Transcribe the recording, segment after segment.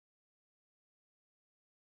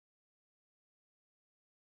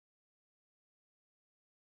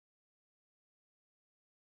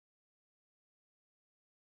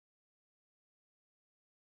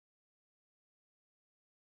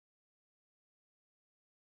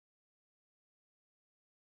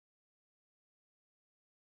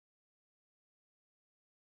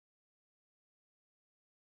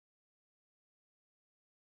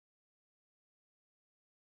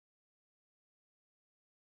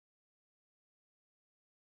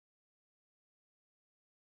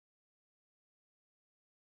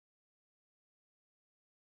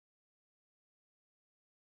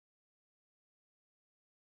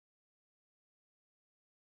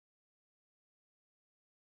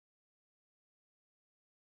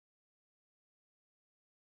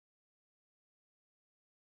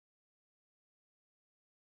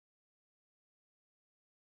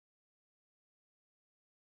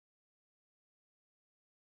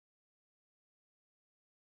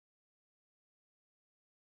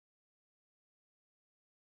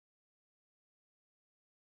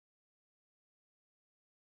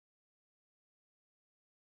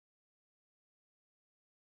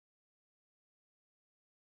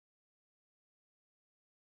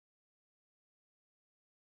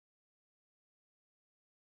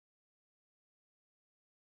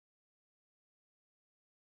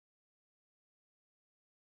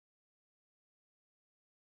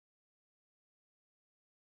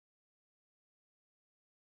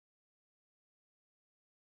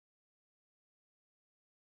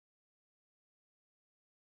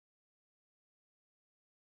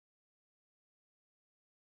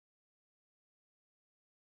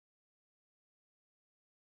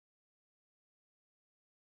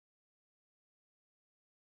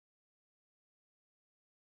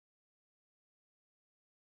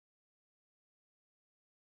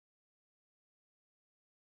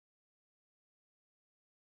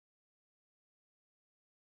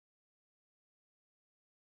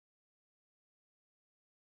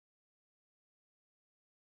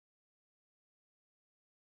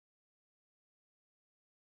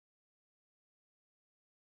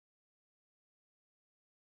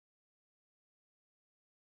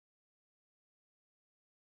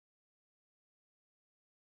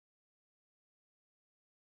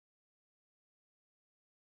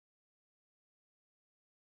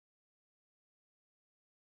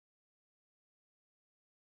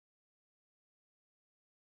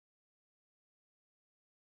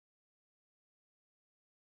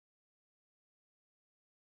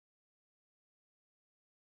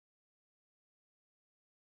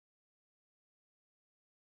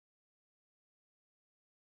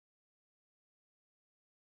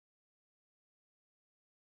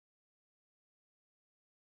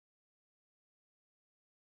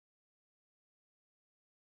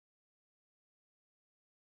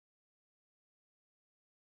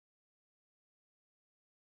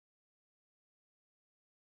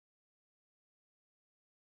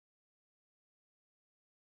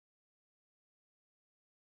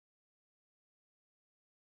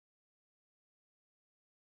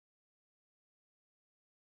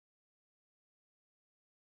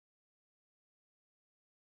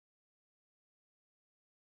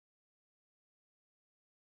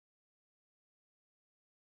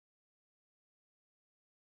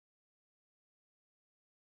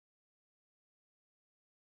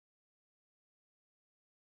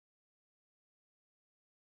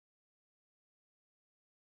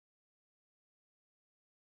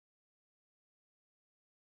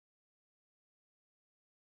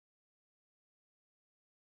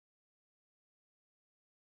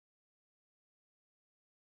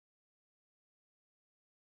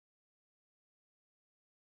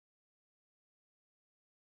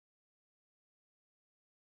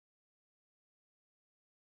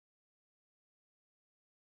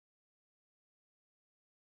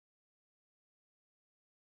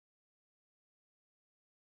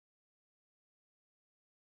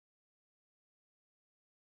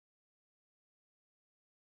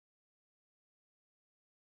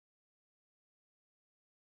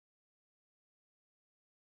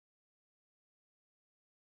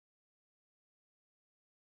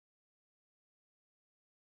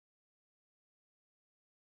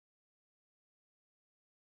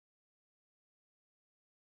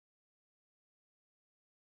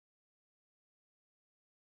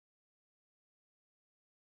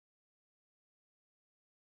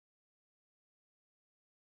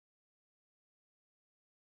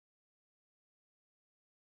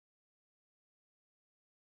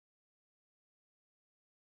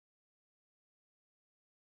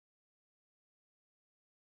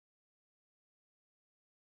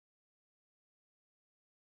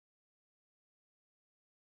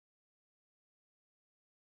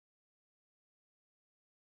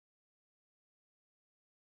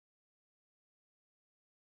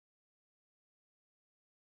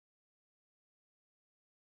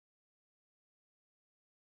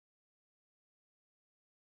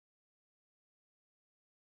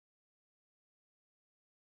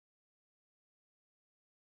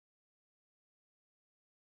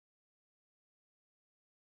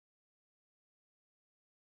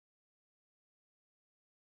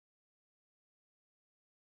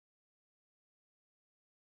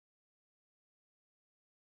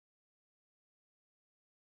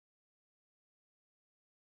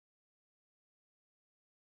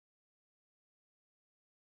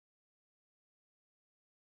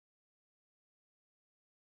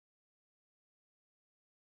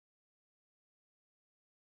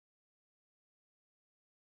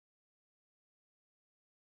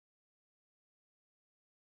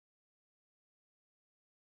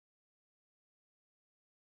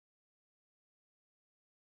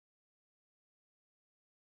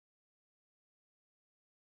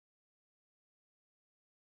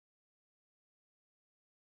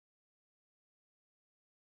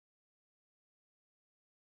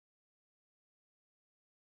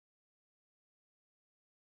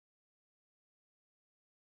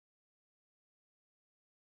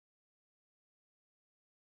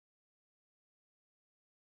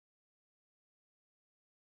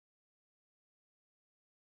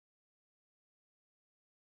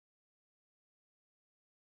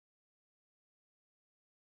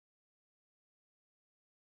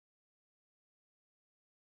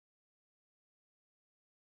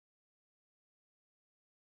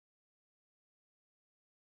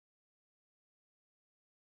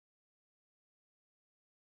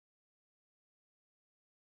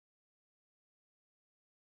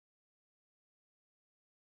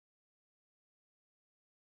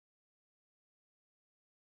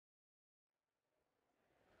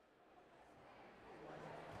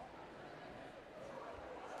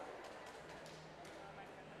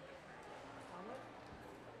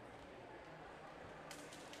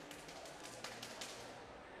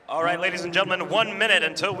All right, ladies and gentlemen, 1 minute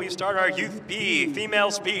until we start our Youth B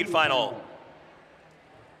Female Speed Final.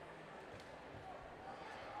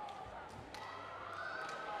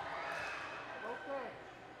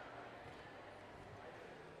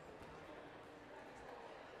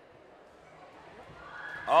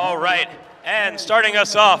 All right, and starting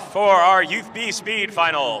us off for our Youth B Speed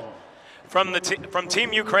Final, from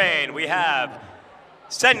Team Ukraine, we have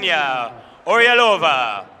Ksenia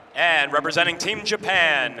Oryalova, and representing Team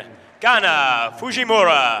Japan, Gana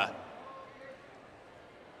Fujimura.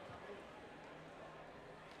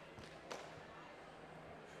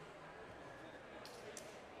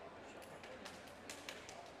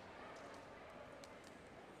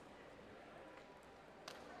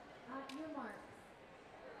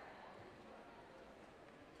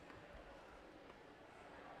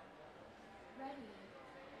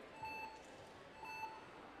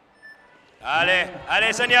 Allez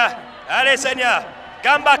Ksenia,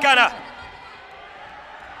 Gamba Kana,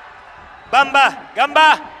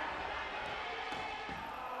 Gamba.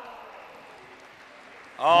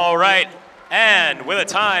 All right, and with a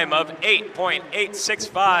time of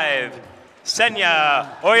 8.865,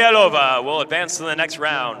 Ksenia Oryalova will advance to the next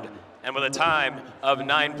round. And with a time of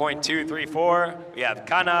 9.234, we have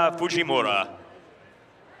Kana Fujimura.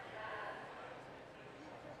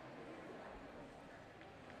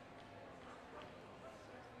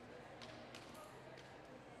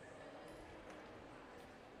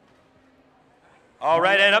 All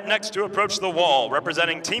right, and up next to approach the wall,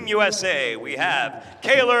 representing Team USA, we have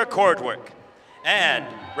Kaylor Cordwick. And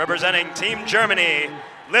representing Team Germany,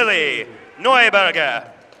 Lily Neuberger.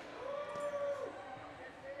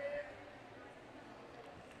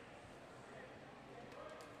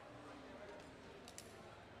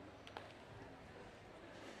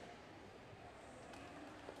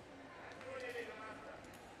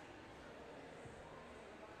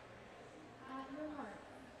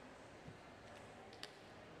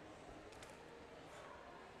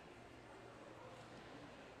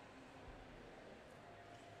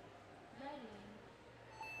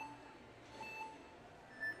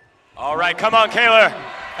 All right, come on, Kaylor.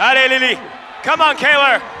 Allez, Lily. Come on,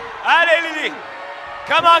 Kaylor. Allez, Lily.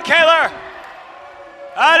 Come on, Kaylor.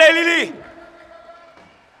 Allez, Lily.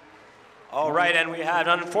 All right, and we had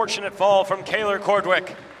an unfortunate fall from Kaylor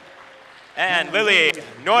Cordwick. And Lily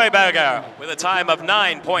Neuberger, with a time of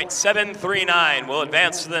 9.739, will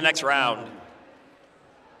advance to the next round.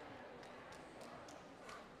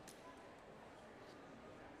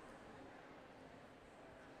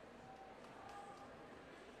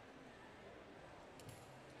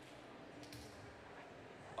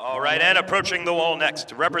 All right, and approaching the wall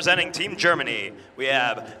next, representing Team Germany, we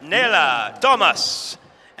have Nela Thomas,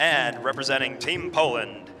 and representing Team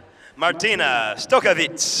Poland, Martina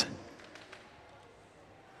Stokowic.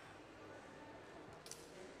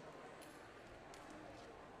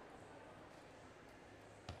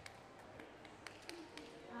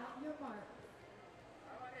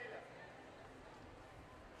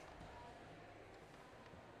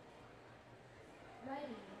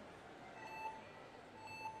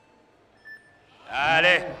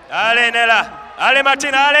 Allez, Nela. Allez,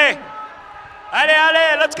 Martina, allez.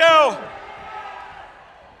 Allez, let's go.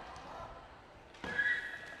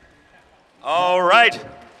 All right.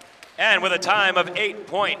 And with a time of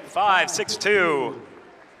 8.562,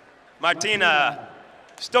 Martina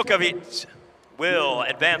Stokowic will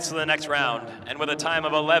advance to the next round. And with a time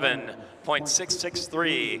of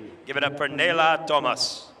 11.663, give it up for Nela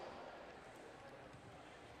Thomas.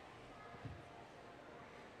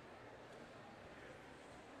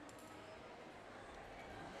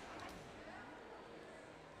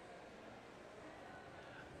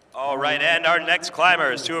 All right, and our next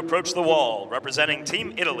climbers to approach the wall, representing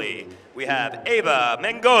Team Italy, we have Eva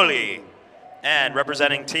Mengoli, and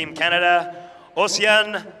representing Team Canada,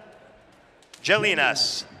 Ocean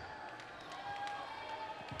Gelinas.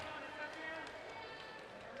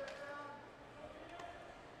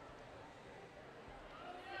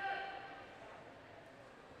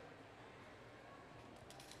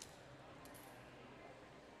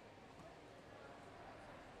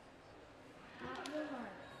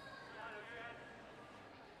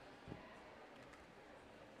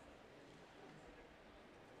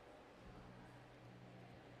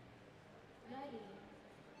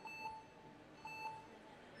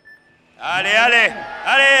 Allez,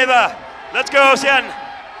 Eva. Let's go, Ocean.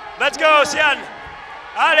 Let's go, Ocean.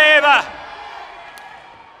 Allez, Eva.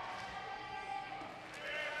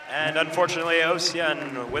 And unfortunately,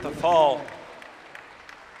 Ocean with a fall.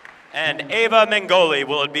 And Eva Mengoli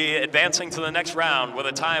will be advancing to the next round with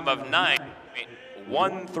a time of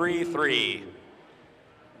 9.133.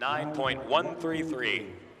 9.133.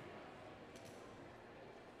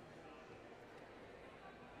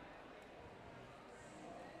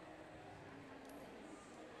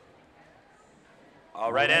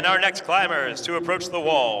 All right, and our next climbers to approach the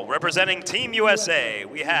wall, representing Team USA,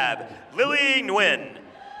 we have Lily Nguyen,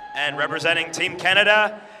 and representing Team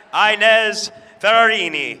Canada, Inez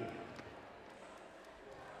Ferrarini.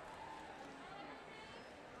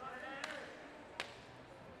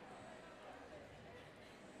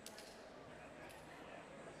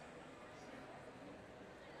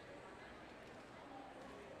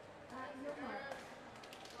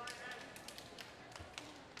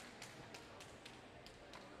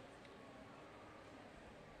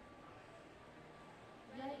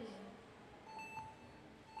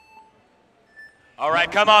 All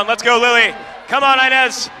right, come on, let's go, Lily. Come on,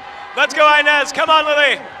 Inez. Let's go, Inez. Come on,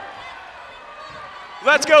 Lily.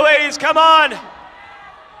 Let's go, ladies, come on.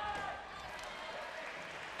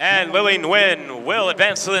 And Lily Nguyen will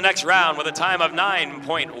advance to the next round with a time of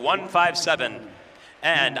 9.157.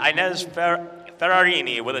 And Inez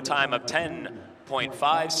Ferrarini with a time of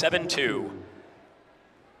 10.572.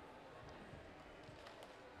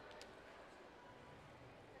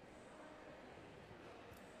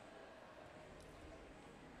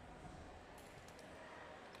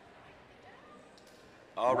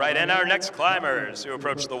 All right, and our next climbers who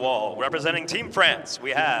approach the wall, representing Team France,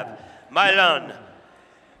 we have Mylan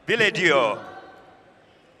Villedieu.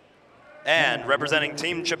 And representing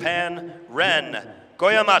Team Japan, Ren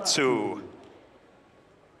Koyamatsu.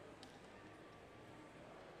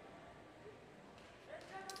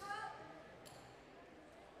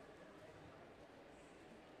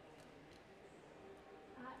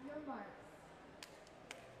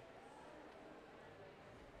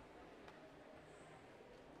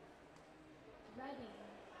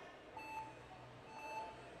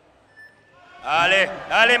 Allez,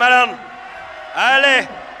 allez, Madame. Allez,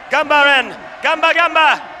 Gamba, Ren. Gamba,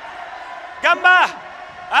 Gamba. Gamba.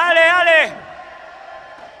 Allez, allez.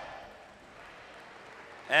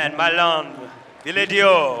 And Mylan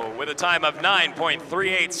Villedieu with a time of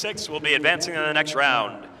 9.386 will be advancing in the next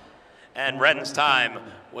round. And Ren's time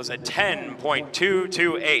was at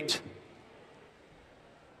 10.228.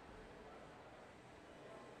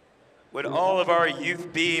 Would all of our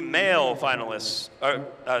Youth B male finalists, or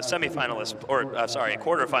semi-finalists, or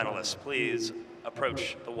quarterfinalists, please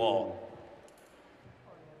approach the wall.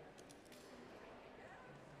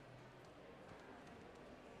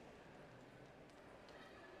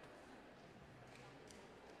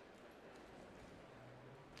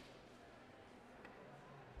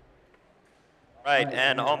 Right,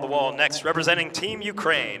 and on the wall next, representing Team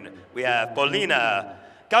Ukraine, we have Polina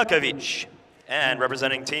Galkevich. And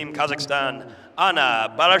representing Team Kazakhstan,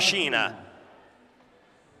 Anna Balashina.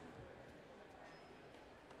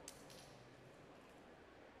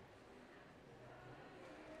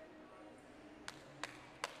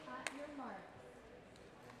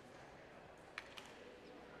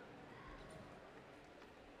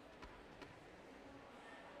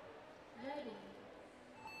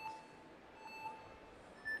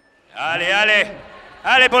 Allez, allez,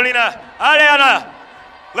 allez, Polina, allez, Anna.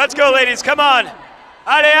 Let's go, ladies, come on.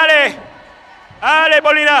 Allez, allez. Allez,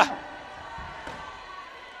 Polina.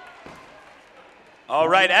 All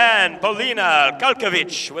right, and Polina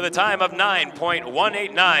Kalkovich with a time of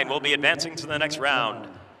 9.189 will be advancing to the next round.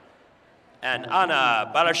 And Anna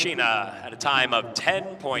Balashina at a time of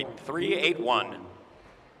 10.381.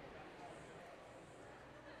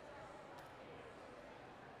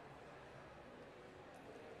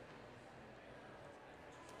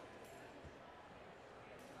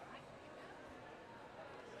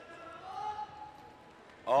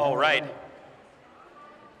 All right.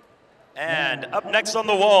 And up next on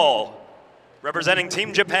the wall, representing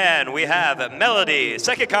Team Japan, we have Melody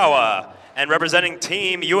Sekikawa, and representing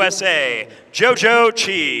Team USA, Jojo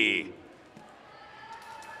Chi.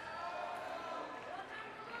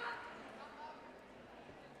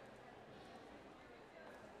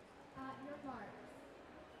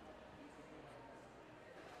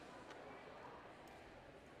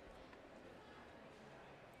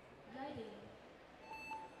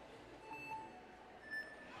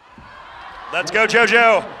 Let's go,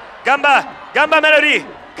 Jojo. Gamba, Gamba Melody.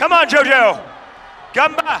 Come on, Jojo.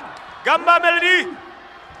 Gamba, Gamba Melody.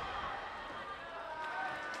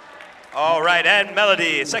 All right, and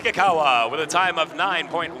Melody Sekikawa with a time of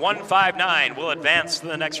 9.159 will advance to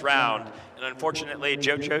the next round. And unfortunately,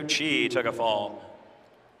 Jojo Chi took a fall.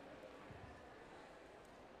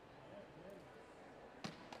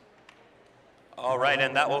 All right,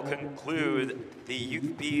 and that will conclude the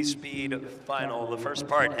Youth B Speed Final, the first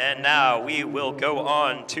part. And now we will go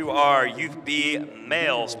on to our Youth B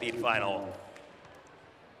Male Speed Final.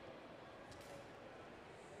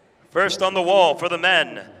 First on the wall for the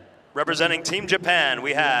men, representing Team Japan,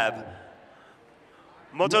 we have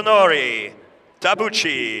Motonori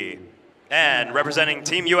Tabuchi, and representing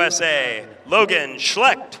Team USA, Logan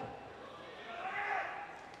Schlecht.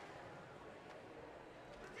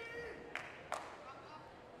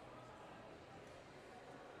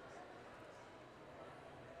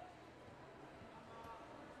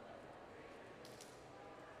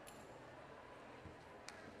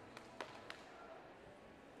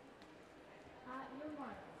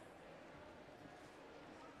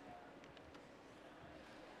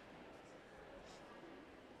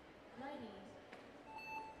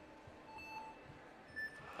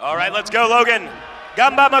 All right, let's go, Logan.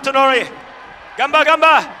 Gamba Motonori. Gamba,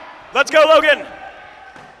 gamba. Let's go, Logan.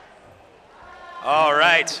 All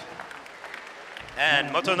right. And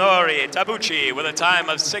Motonori Tabuchi with a time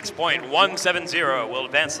of 6.170 will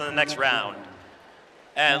advance to the next round.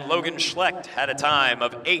 And Logan Schlecht had a time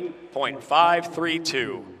of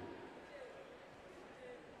 8.532.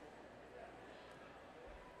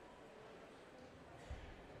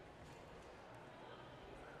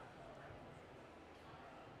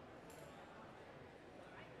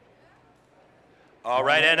 All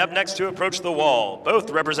right, and up next to approach the wall,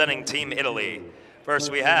 both representing Team Italy.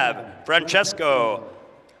 First we have Francesco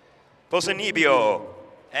Posinibio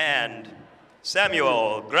and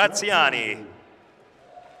Samuel Graziani.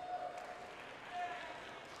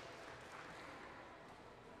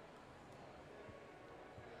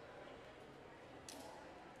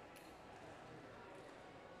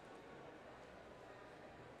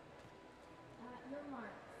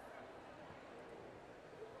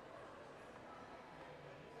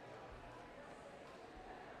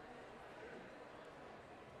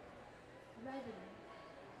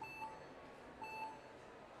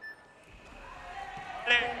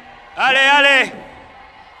 Ale, ale,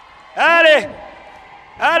 ale,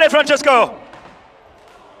 ale, Francesco.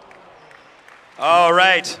 All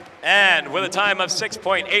right, and with a time of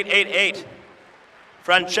 6.888,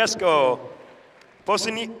 Francesco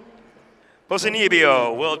Posinibio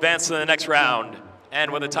will advance to the next round. And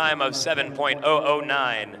with a time of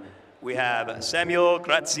 7.009, we have Samuel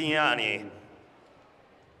Graziani.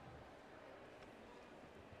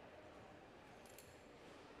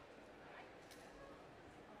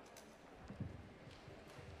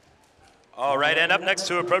 All right, and up next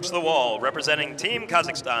to approach the wall, representing Team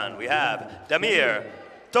Kazakhstan, we have Damir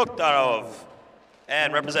Toktarov.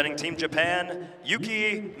 And representing Team Japan,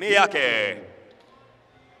 Yuki Miyake.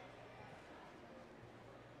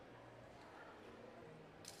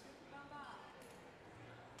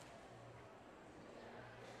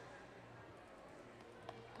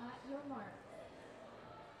 Your mark.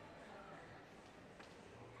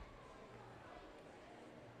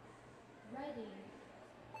 Ready.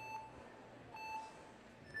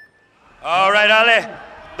 All right, Ale,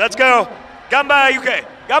 let's go. Gamba, Yuki,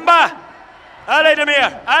 Gamba. Ale,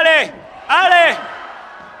 Damir, Ale, Ale.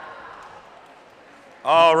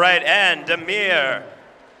 All right, and Damir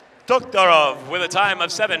Toktarov with a time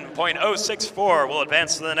of 7.064 will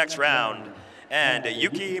advance to the next round. And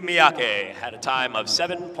Yuki Miyake had a time of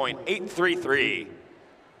 7.833.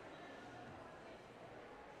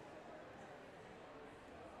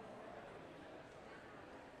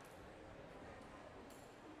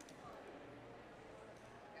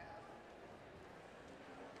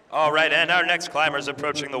 All right, and our next climbers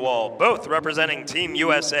approaching the wall, both representing Team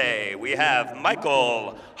USA. We have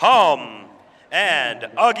Michael Hom and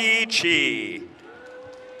Augie Chi.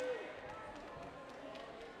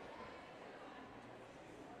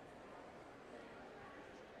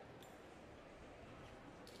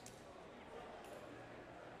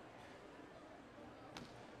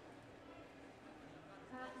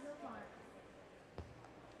 Your mark.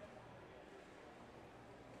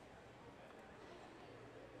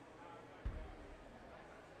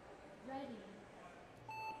 Ready.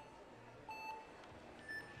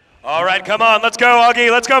 All right, come on, let's go,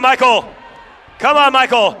 Augie. Let's go, Michael. Come on,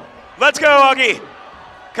 Michael. Let's go, Augie.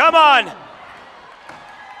 Come on.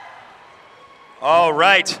 All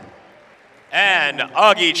right. And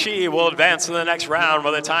Augie Chi will advance to the next round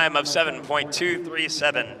with a time of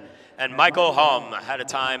 7.237. And Michael Hom had a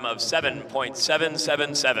time of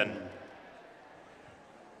 7.777.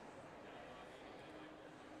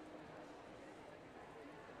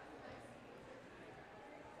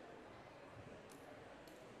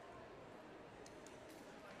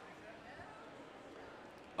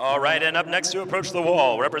 All right, and up next to approach the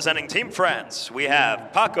wall, representing Team France, we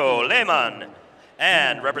have Paco Lehmann,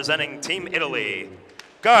 and representing Team Italy,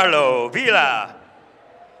 Carlo Villa.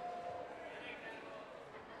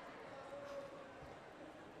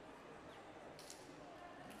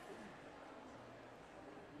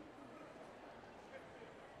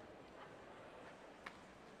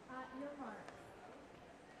 Your mark.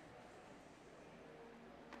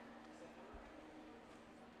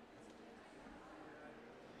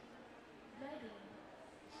 Ready.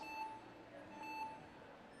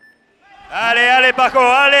 Ale, ale, Paco,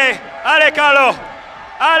 ale, ale, Carlo,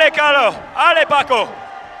 ale, Carlo, ale, Paco.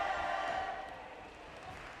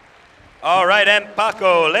 All right, and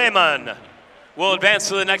Paco Lehmann will advance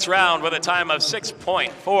to the next round with a time of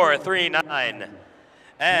 6.439.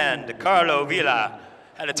 And Carlo Villa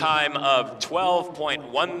had a time of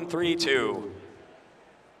 12.132.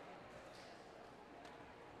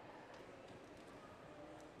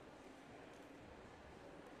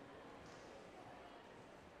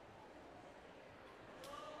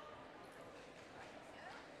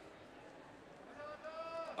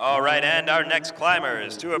 All right, and our next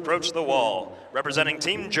climbers to approach the wall. Representing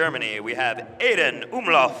Team Germany, we have Aiden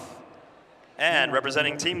Umlauf. And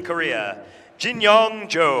representing Team Korea, Jin-Young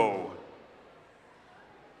Jo.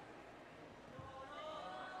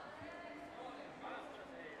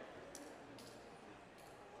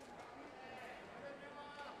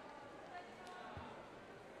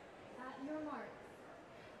 Your mark.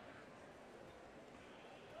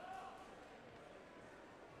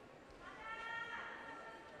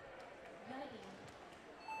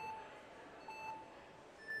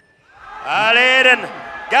 Ale Aiden,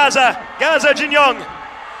 Gaza, Gaza Jin-Young. Ale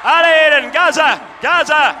Aiden, Gaza,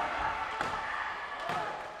 Gaza.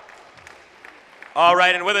 All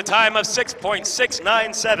right, and with a time of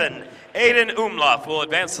 6.697, Aiden Umlauf will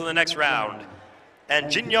advance to the next round.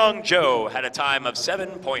 And Jin-Young Jo had a time of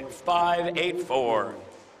 7.584.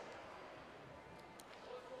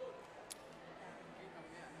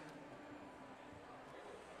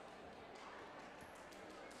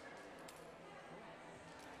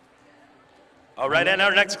 All right, and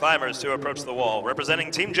our next climbers to approach the wall. Representing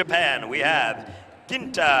Team Japan, we have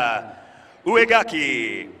Ginta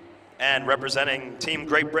Uegaki. And representing Team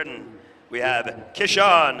Great Britain, we have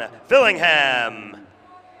Kishan Fillingham.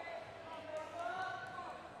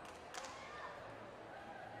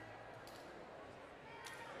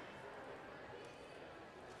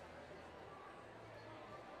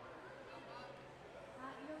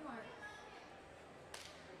 Your mark.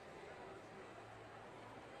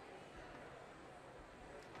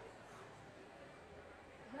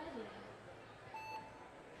 Ready.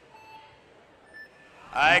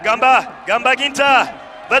 Aye, Gamba, Gamba Ginta.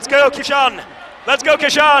 Let's go, Kishan. Let's go,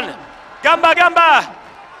 Kishan. Gamba, Gamba.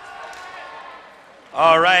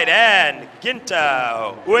 All right, and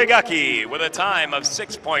Ginta Uegaki with a time of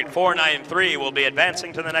 6.493 will be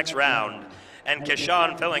advancing to the next round. And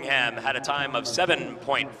Kishan Fillingham had a time of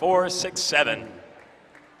 7.467.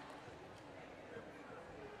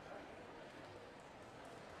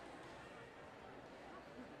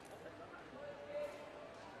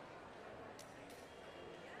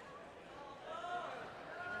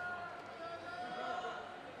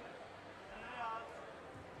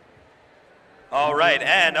 All right,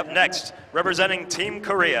 and up next, representing Team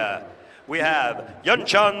Korea, we have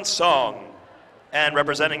Yeonchan Song. And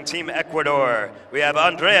representing Team Ecuador, we have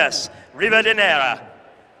Andreas Rivadeneira.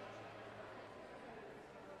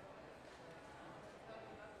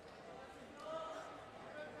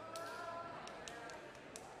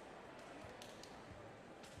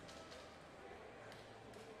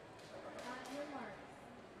 Your mark.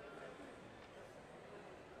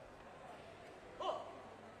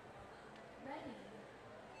 Ready.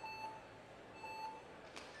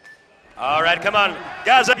 All right, come on,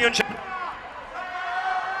 Gaza Yeonchan.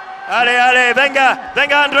 Ale, ale, venga,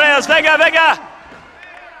 venga, Andreas, venga, venga.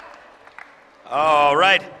 All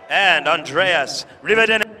right, and Andreas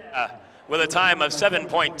Rivadeneira with a time of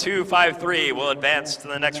 7.253 will advance to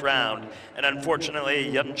the next round. And unfortunately,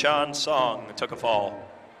 Yeonchan Song took a fall.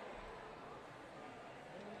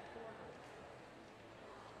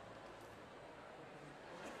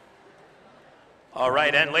 All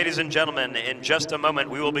right, and ladies and gentlemen, in just a moment,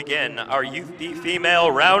 we will begin our Youth B Female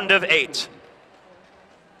round of 8.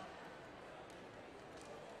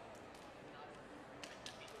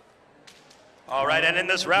 All right, and in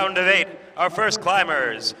this round of 8, our first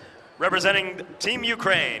climbers, representing Team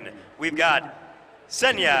Ukraine, we've got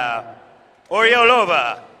Ksenia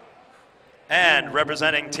Oryolova. And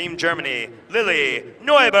representing Team Germany, Lily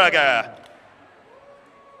Neuberger.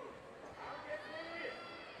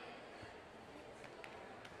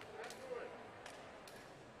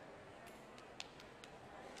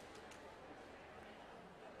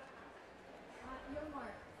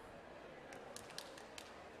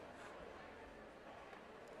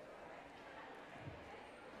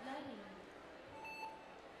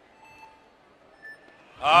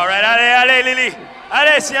 All right, allez, Lily.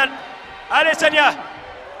 Allez, Sian. Allez, Senya.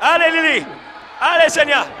 Allez, Lily. Allez,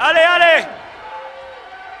 Senya. Allez.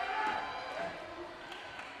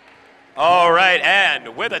 All right,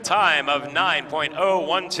 and with a time of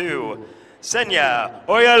 9.012, Senya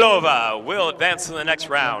Oyalova will advance to the next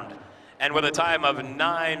round. And with a time of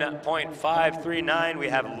 9.539, we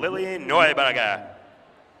have Lily Neuberger.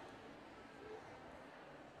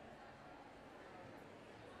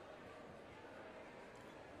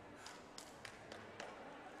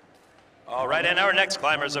 All right, and our next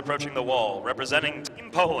climber is approaching the wall. Representing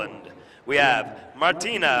Team Poland, we have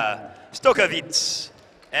Martina Stokovic.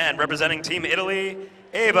 And representing Team Italy,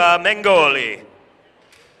 Eva Mengoli.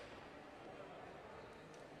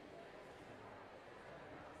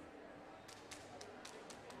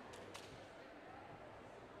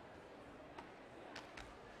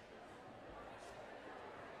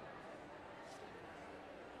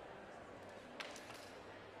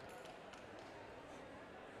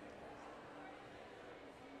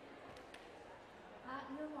 At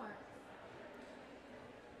your mark.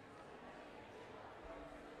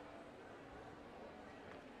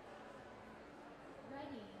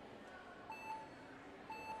 Ready.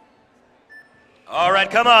 All right,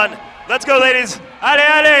 come on. Let's go, ladies.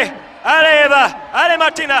 Allez, Eva. Allez,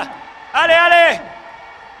 Martina. Allez.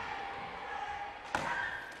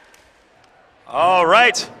 All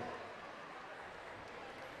right.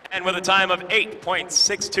 And with a time of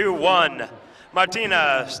 8.621,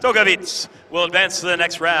 Martina Stokovic will advance to the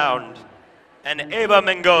next round. And Eva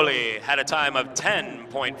Mengoli had a time of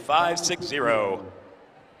 10.560.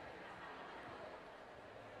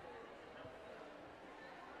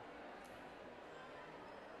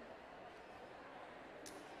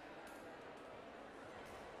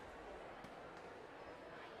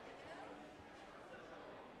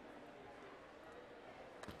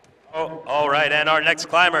 Oh, all right, and our next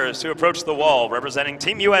climbers to approach the wall, representing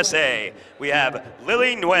Team USA, we have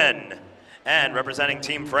Lily Nguyen, and representing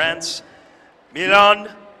Team France, Milan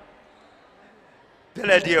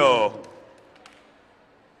Peladio. At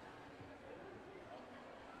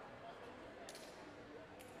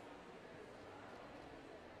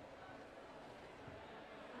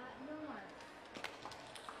your mark.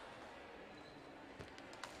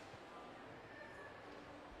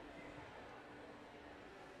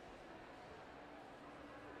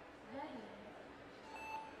 Ready.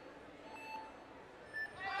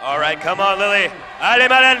 All right, come on, Lily. Allez,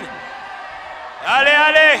 Malin.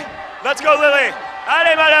 Allez. Let's go, Lily.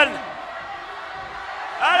 Allez, Malin.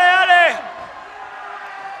 Allez.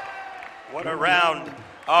 What a round.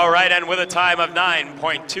 All right, and with a time of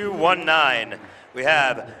 9.219, we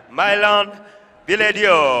have Milan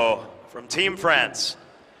Villedio from Team France.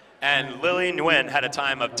 And Lily Nguyen had a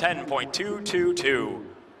time of 10.222.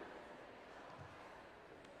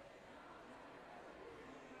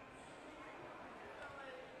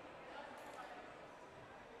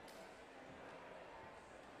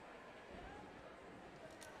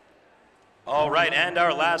 All right, and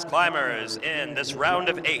our last climbers in this round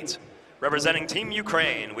of 8. Representing Team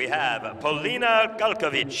Ukraine, we have Polina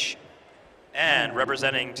Galkovic. And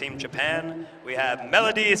representing Team Japan, we have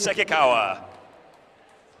Melody Sekikawa.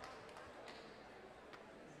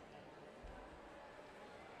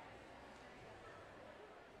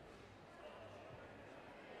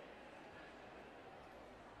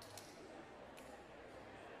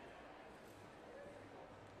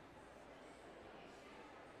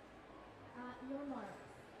 At your mark.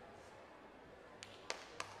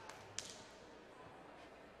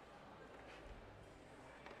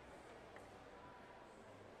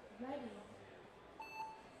 Ready.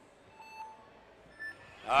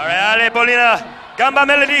 All right, allez, Polina. Gamba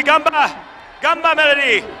Melody, gamba. Gamba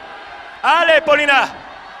Melody. Allez, Polina.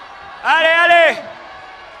 Allez.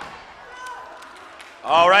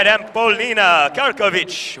 All right, and Polina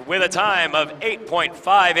Karkovic with a time of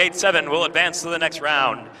 8.587 will advance to the next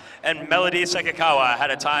round. And Melody Sekikawa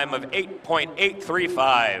had a time of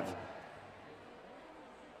 8.835.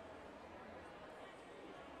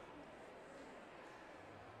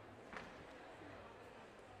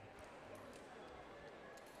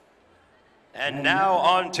 And now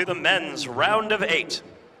on to the men's round of 8.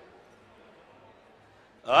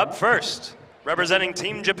 Up first, representing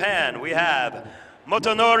Team Japan, we have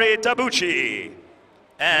Motonori Tabuchi.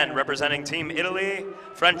 And representing Team Italy,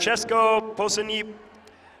 Francesco Posanibio.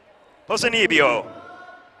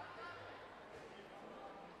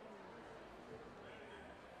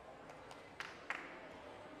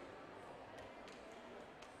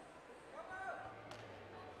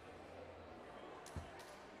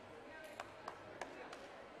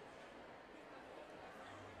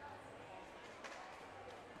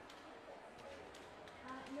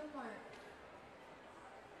 mark.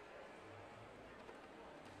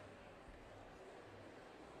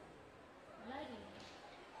 Ready.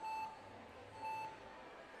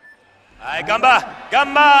 Ay, Gamba,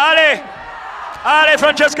 Gamba, Ale! Ale,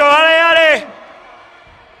 Francesco, Ale, Ale!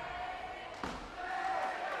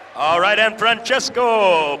 All right, and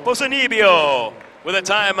Francesco Posanibio with a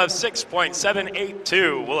time of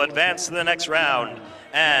 6.782 will advance to the next round.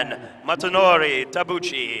 And Matanori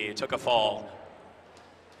Tabuchi took a fall.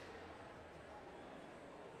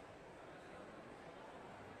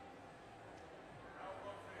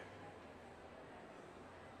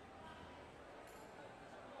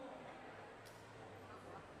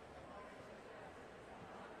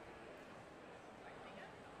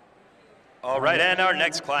 All right, and our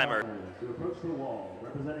next climber. To approach the wall,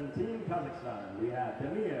 representing Team Kazakhstan, we have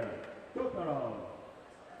Demir Kotarov.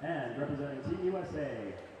 And representing Team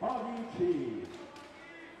USA, Augie Chi.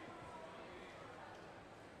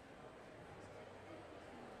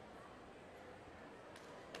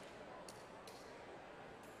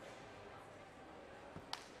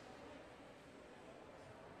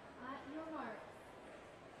 At your mark.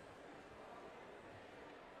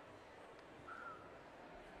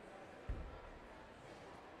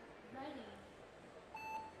 Ready.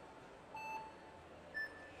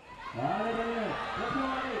 Allez, Demir. Let's go,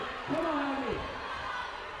 Augie. Come on, Augie.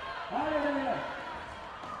 Allez, Demir.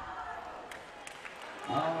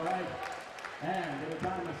 All right. And with a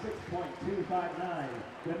time of 6.259,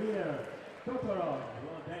 Demir Kotarov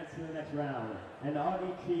will advance to the next round. And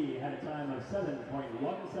Augie Chi had a time of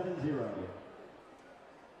 7.170.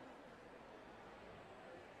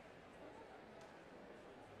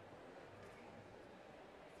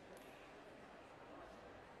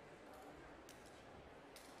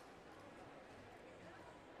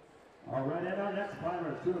 All right, and our next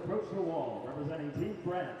climbers to approach the wall, representing Team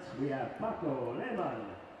France, we have Paco Lehmann,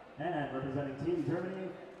 and representing Team Germany,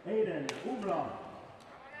 Aiden Umlauf.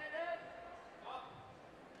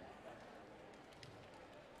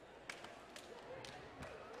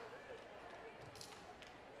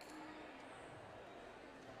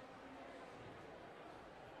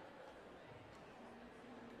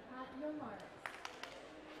 At your mark.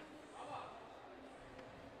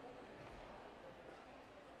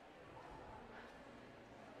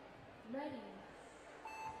 Ready.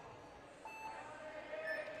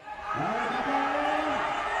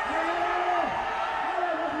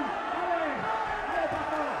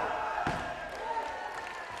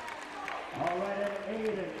 All right, and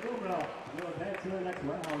Aiden Umlauf will advance to the next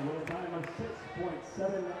round with a time of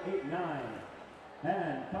 6.789.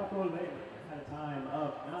 And Paco Lehmann had a time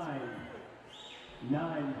of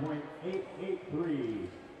 9.883.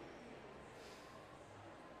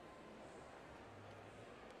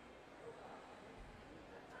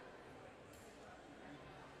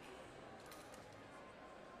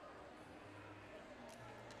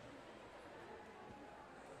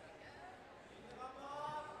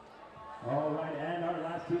 All right, and our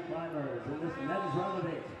last two climbers in this men's round of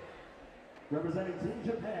 8. Representing Team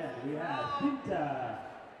Japan, we have Pinta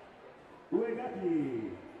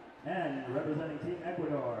Uegaki. And representing Team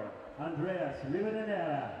Ecuador, Andreas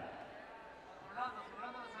Rivadeneira.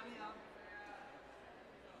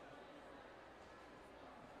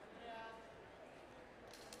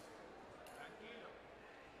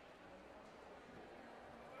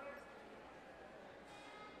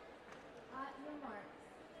 At your mark.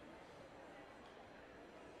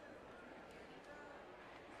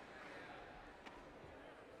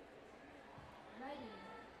 Ready.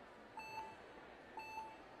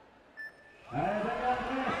 And venga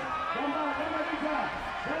Andrés, venga, venga Pinta,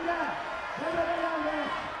 venga, venga, venga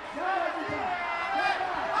Andrés, venga Pinta,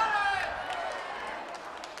 venga.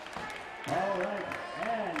 All right,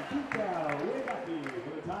 and Pinta Uegaki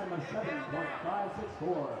with a time of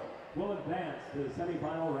 7.564 will advance to the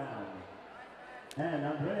semifinal round. And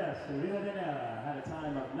Andreas Rivadeneira had a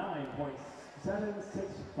time of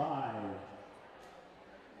 9.765.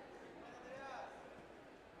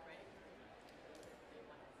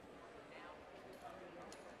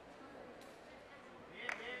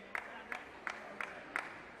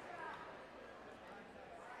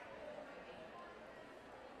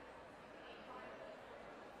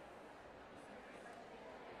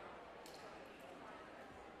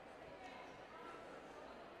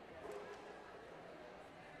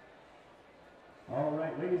 All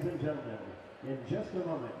right, ladies and gentlemen, in just a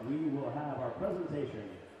moment, we will have our presentation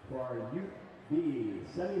for our Youth B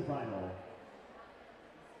semifinal.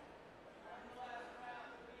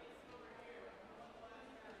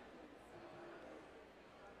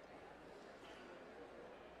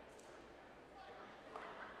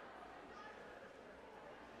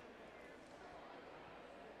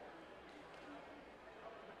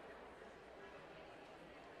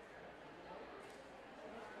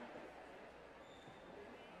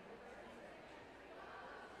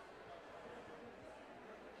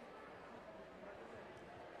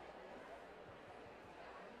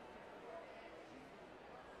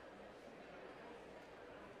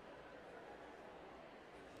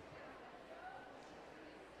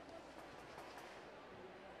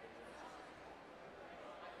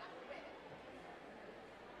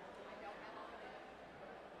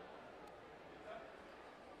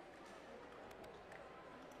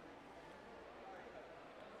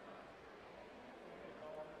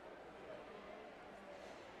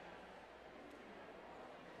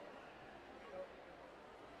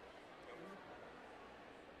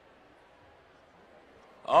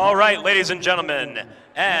 All right, ladies and gentlemen,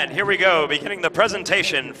 and here we go, beginning the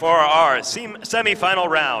presentation for our semifinal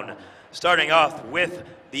round, starting off with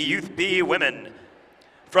the Youth B women.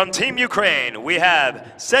 From Team Ukraine, we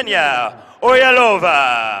have Ksenia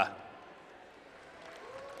Oryalova.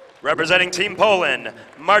 Representing Team Poland,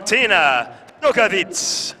 Martina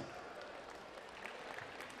Stokowiec.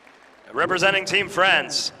 Representing Team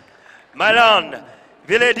France, Milan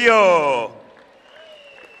Viledio.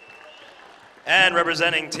 And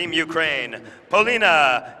representing Team Ukraine,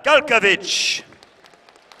 Polina Galkovic.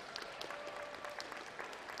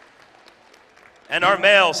 And our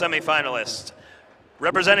male semifinalist,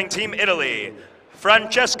 representing Team Italy,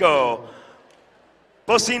 Francesco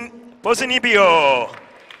Posinibio.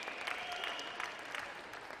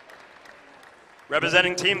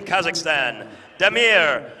 Representing Team Kazakhstan,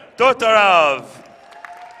 Damir Totarov.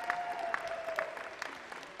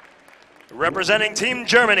 Representing Team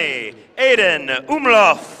Germany, Aiden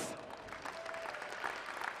Umlauf.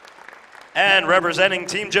 And representing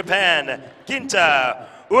Team Japan, Ginta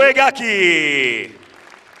Uegaki.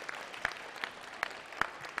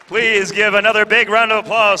 Please give another big round of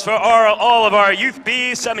applause for all of our Youth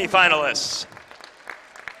B semifinalists.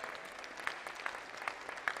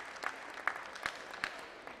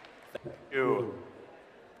 Thank you.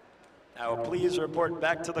 Now please report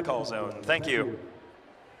back to the call zone. Thank you.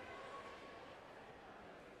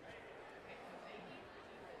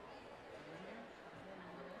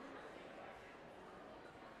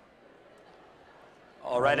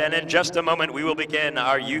 All right, and in just a moment, we will begin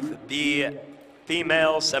our Youth B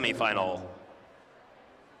female semifinal.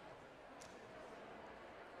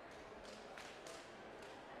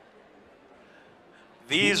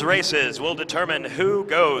 These races will determine who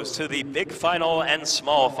goes to the big final and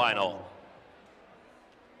small final.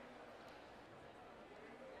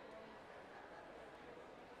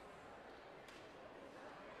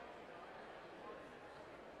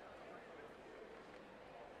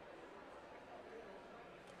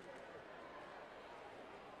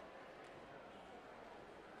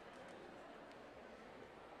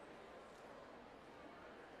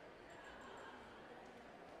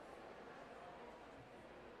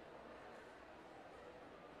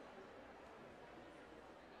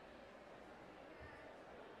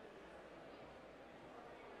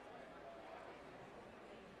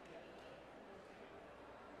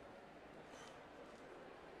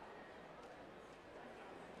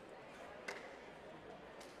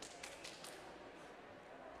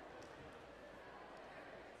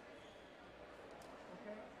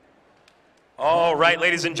 All right,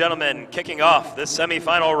 ladies and gentlemen, kicking off this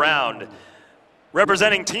semifinal round.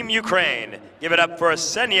 Representing Team Ukraine, give it up for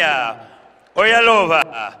Ksenia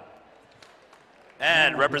Oryalova.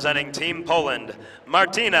 And representing Team Poland,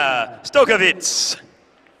 Martina Stokowiec.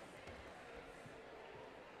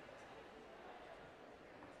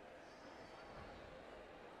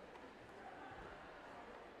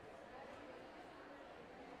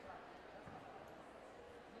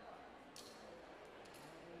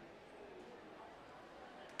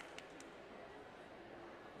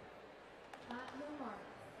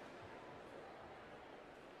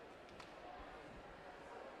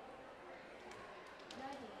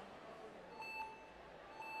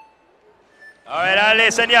 All right,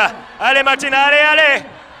 allez, Ksenia. Allez, Martina, allez, allez.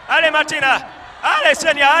 Allez, Martina. Allez,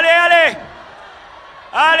 Ksenia, allez, allez.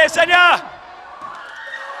 Allez, Ksenia.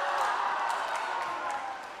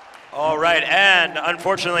 All right, and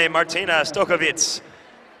unfortunately, Martina Stokowiec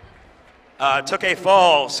took a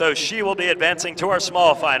fall, so she will be advancing to our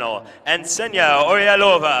small final. And Ksenia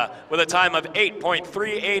Oryalova, with a time of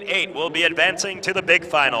 8.388, will be advancing to the big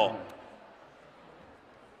final.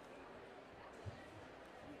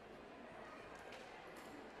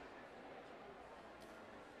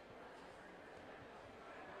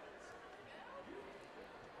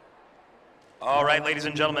 All right, ladies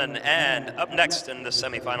and gentlemen, and up next in the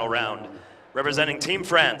semifinal round, representing Team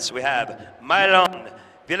France, we have Milan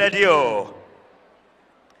Viledio.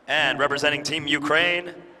 And representing Team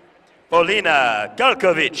Ukraine, Polina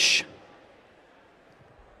Galkovic.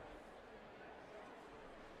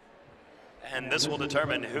 And this will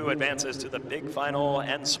determine who advances to the big final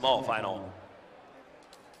and small final.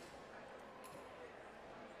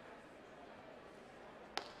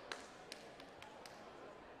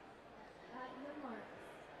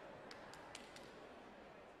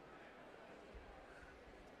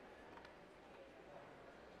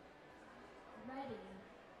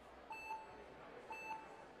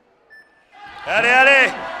 Allez,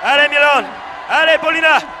 allez, allez, Milan, allez,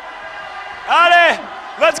 Polina, allez,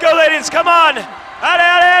 let's go, ladies, come on, allez,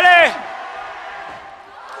 allez, allez.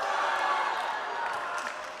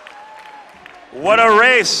 What a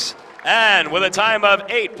race! And with a time of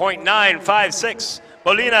 8.956,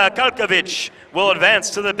 Polina Kalkovic will advance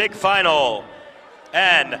to the big final.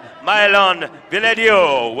 And Mylon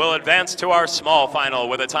Viledio will advance to our small final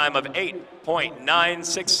with a time of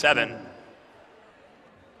 8.967.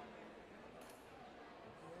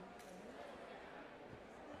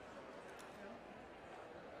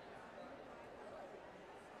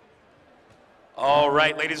 All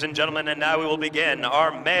right, ladies and gentlemen, and now we will begin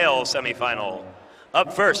our male semifinal.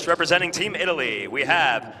 Up first, representing Team Italy, we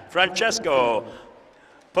have Francesco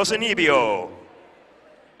Posanibio.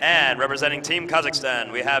 And representing Team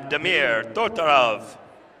Kazakhstan, we have Damir Tortarov.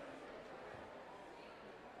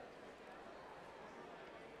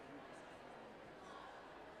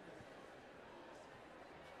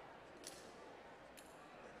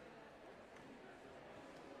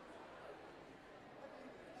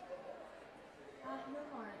 At your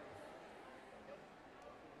mark.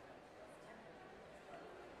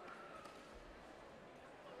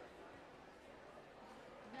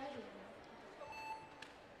 Ready.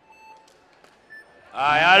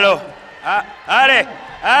 Allo. Ale,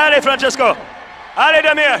 ale Francesco. Ale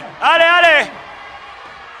Damir, ale.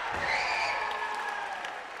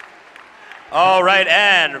 All right,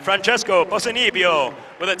 and Francesco Posanibio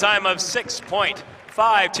with a time of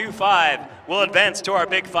 6.525 will advance to our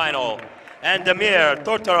big final. And Damir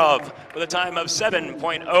Tortarov with a time of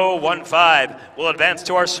 7.015 will advance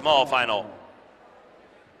to our small final.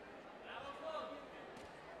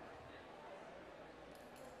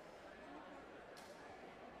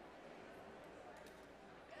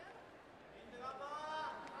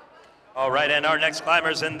 All right, and our next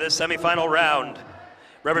climbers in this semifinal round.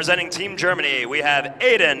 Representing Team Germany, we have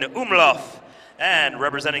Aiden Umlauf. And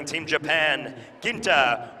representing Team Japan,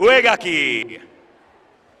 Ginta Uegaki.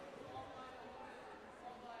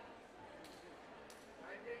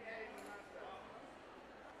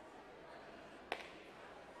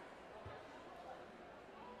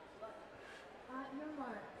 At your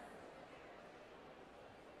mark.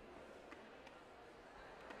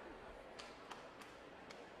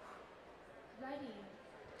 Ready.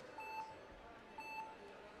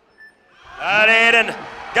 Ale Aiden,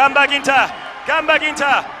 Gamba Ginta, Ale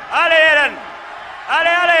Aiden,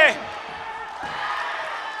 Ale.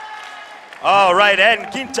 All right, and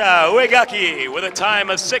Ginta Uegaki with a time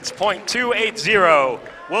of 6.280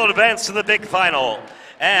 will advance to the big final.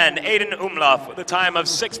 And Aiden Umlauf with a time of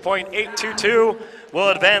 6.822 will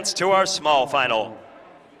advance to our small final.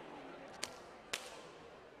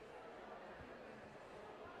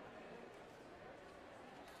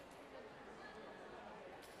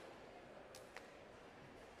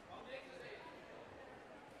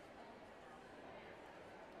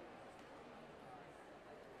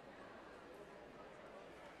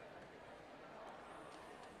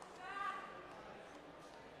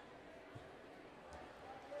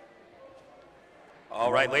 All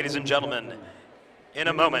right, ladies and gentlemen, in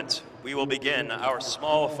a moment, we will begin our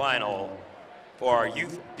small final for our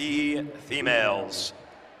Youth B females.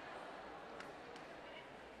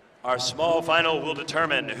 Our small final will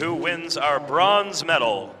determine who wins our bronze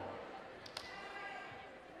medal.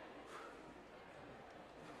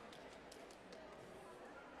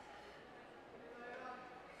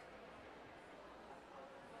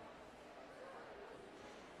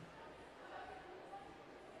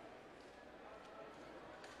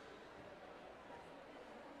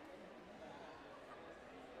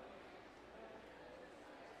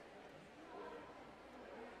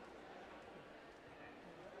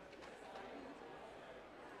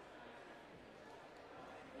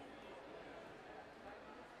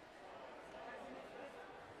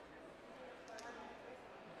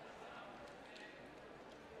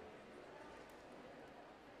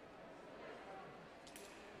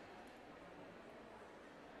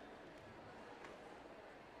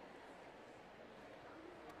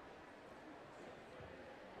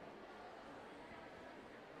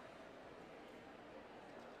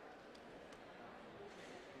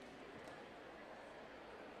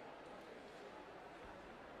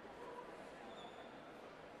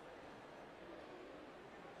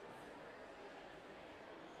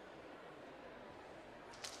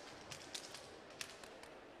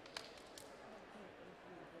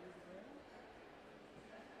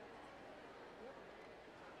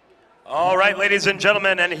 All right, ladies and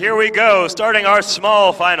gentlemen, and here we go, starting our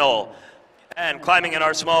small final. And climbing in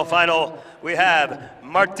our small final, we have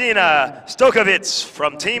Martina Stokovic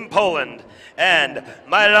from Team Poland and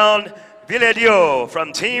Mylon Viledio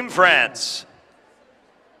from Team France.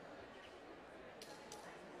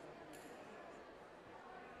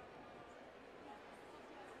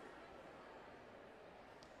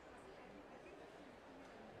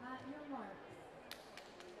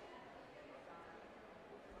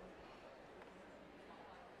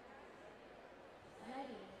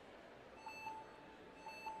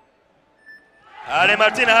 Allez,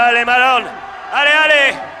 Martina, allez, Malon. Allez,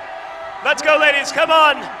 allez. Let's go, ladies, come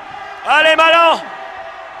on. Allez, Malon.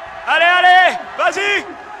 Allez, allez, vas-y.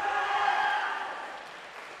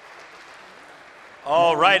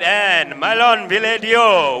 All right, and Malon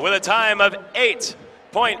Villedio with a time of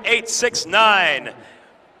 8.869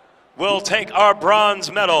 will take our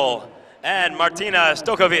bronze medal. And Martina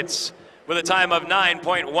Stokovic with a time of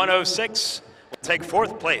 9.106 will take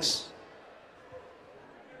fourth place.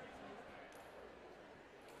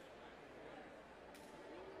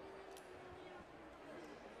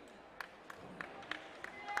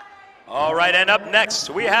 All right, and up next,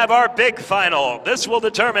 we have our big final. This will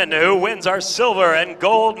determine who wins our silver and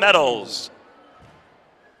gold medals.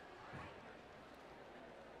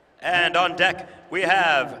 And on deck, we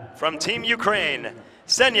have from Team Ukraine,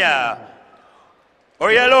 Ksenia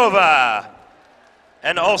Oryalova.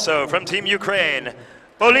 And also from Team Ukraine,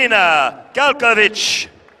 Polina Galkovich.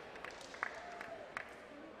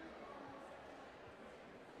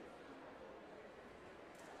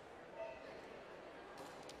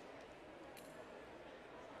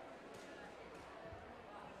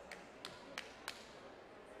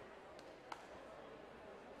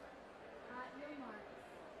 At your mark.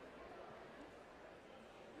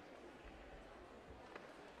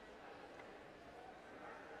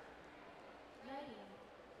 Ready.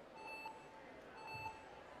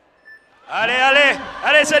 Allez, allez,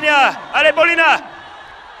 allez, Ksenia, allez, Polina.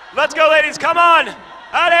 Let's go, ladies, come on. Allez,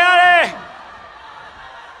 allez.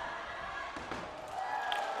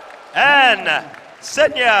 And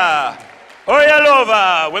Ksenia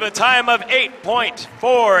Oryalova with a time of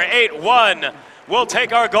 8.481 will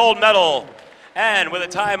take our gold medal. And with a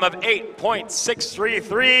time of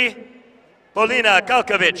 8.633, Polina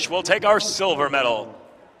Galkovich will take our silver medal.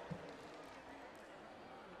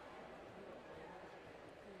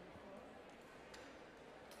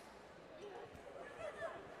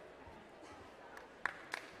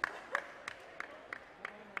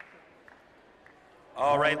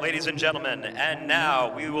 All right, ladies and gentlemen, and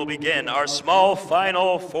now we will begin our small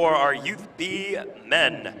final for our Youth B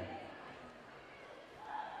men.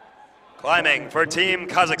 Climbing for Team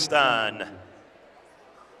Kazakhstan,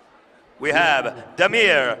 we have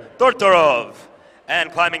Damir Tortorov.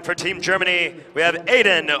 And climbing for Team Germany, we have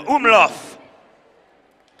Aiden Umloff.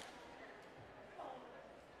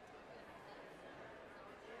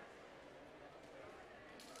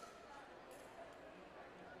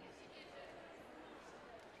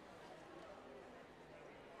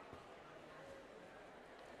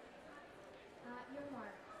 At your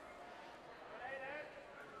mark. Ready.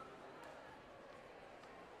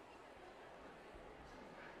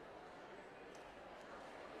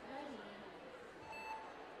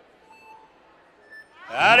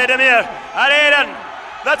 Allez, Damir. Allez, Aiden.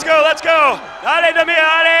 Let's go, let's go. Allez, Damir.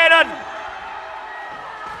 Allez, Aiden.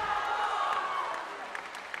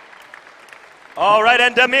 All right,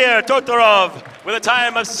 and Damir Tortorov with a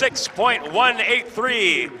time of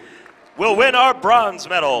 6.183 will win our bronze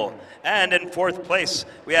medal. And in fourth place,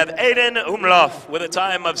 we have Aiden Umloff with a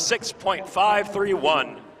time of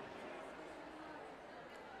 6.531.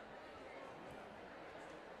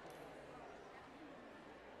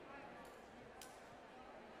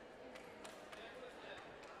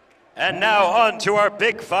 And now on to our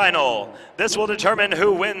big final. This will determine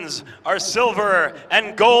who wins our silver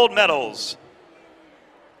and gold medals.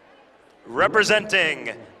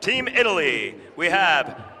 Representing Team Italy, we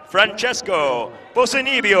have Francesco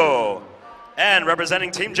Bosinibio. And representing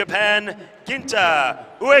Team Japan, Ginta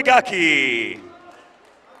Uegaki.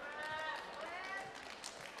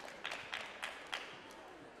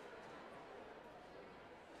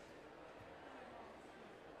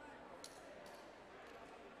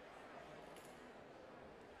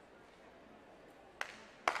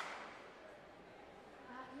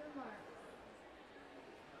 At your mark.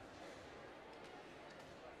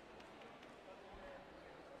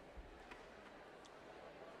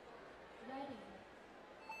 Ready.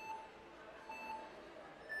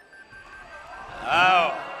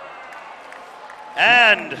 Wow.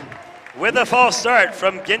 And with a false start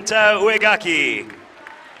from Ginta Uegaki,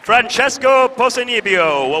 Francesco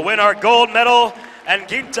Posinibio will win our gold medal, and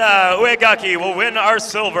Ginta Uegaki will win our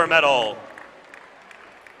silver medal.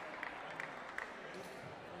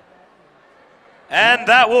 And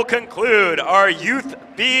that will conclude our Youth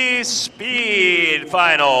B Speed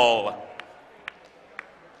Final.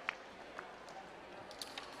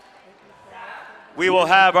 We will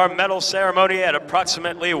have our medal ceremony at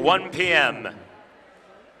approximately 1 p.m.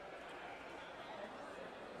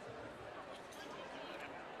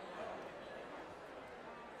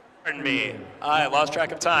 Pardon me. I lost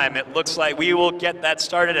track of time. It looks like we will get that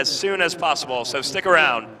started as soon as possible, so stick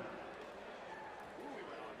around.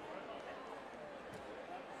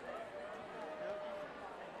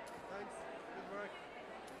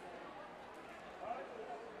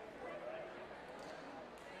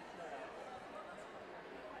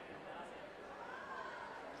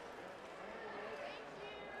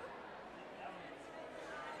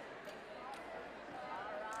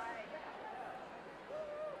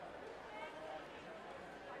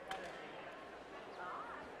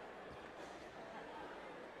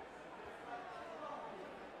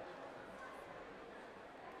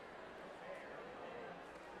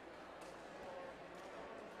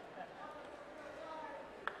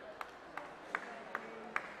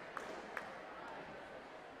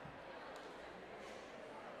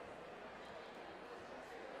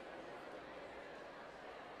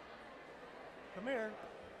 Come here.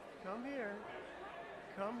 Come here.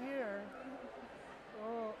 Come here.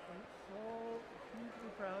 Oh, I'm so hugely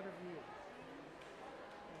proud of you.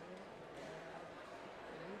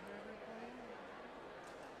 Leave everything.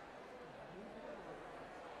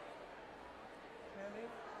 Kenny?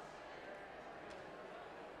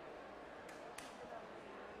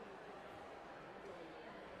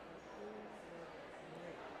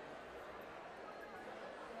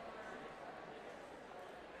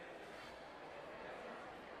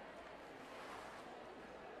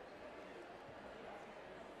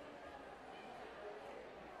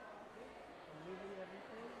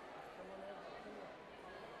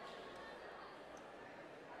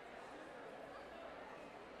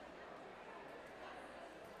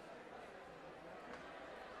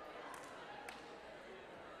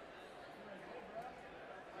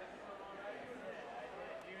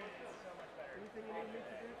 Anything you need me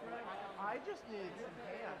to do, Frank? I just need some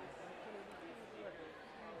hands.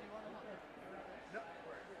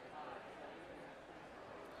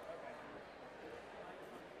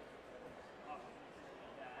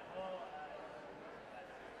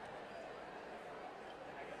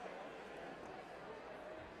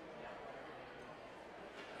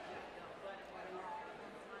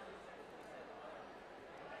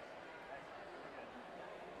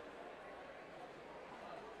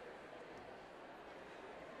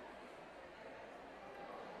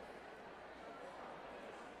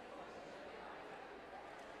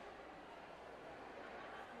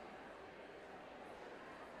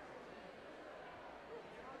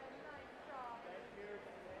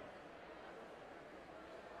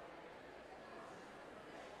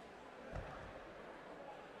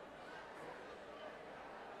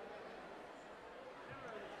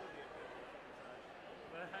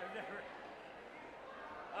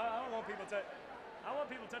 I don't want people I want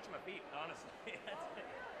people touching my feet, honestly.